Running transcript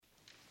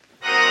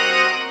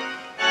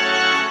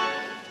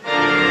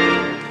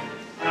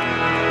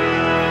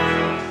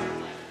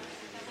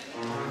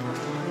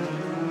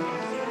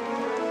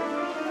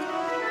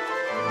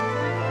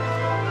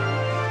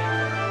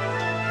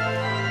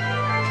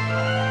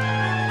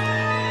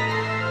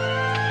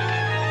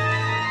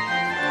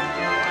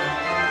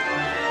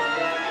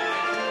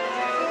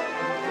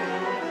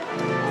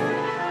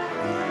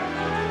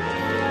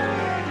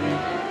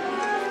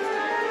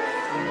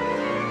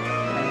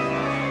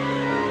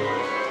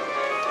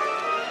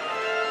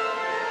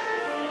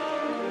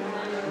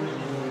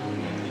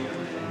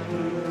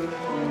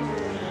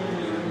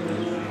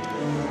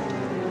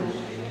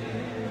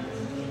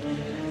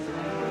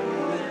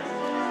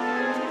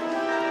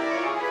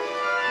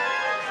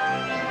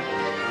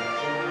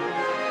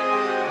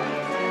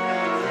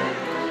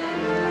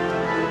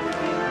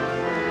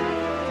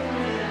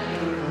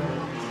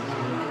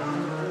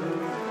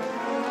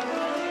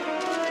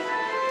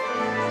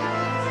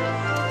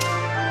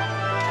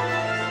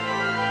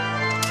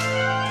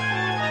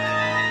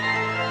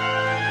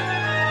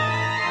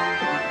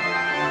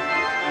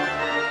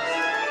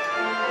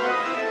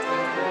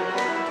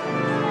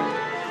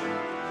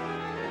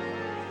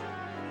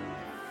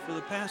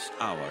past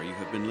hour, you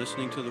have been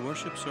listening to the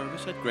worship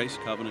service at Grace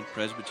Covenant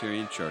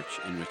Presbyterian Church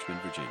in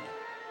Richmond, Virginia.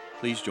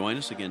 Please join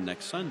us again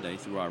next Sunday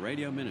through our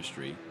radio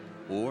ministry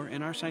or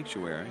in our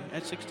sanctuary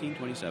at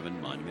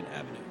 1627 Monument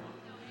Avenue.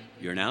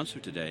 Your announcer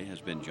today has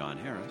been John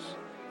Harris,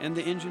 and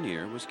the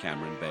engineer was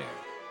Cameron Baird.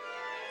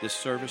 This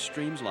service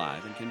streams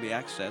live and can be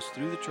accessed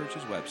through the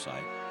church's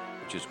website,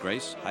 which is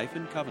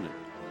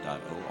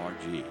grace-covenant.org.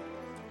 We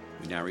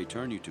now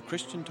return you to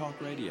Christian Talk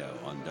Radio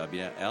on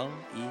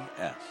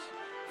WLES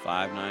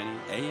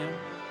 590 AM,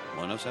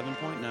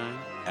 107.9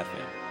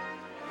 FM.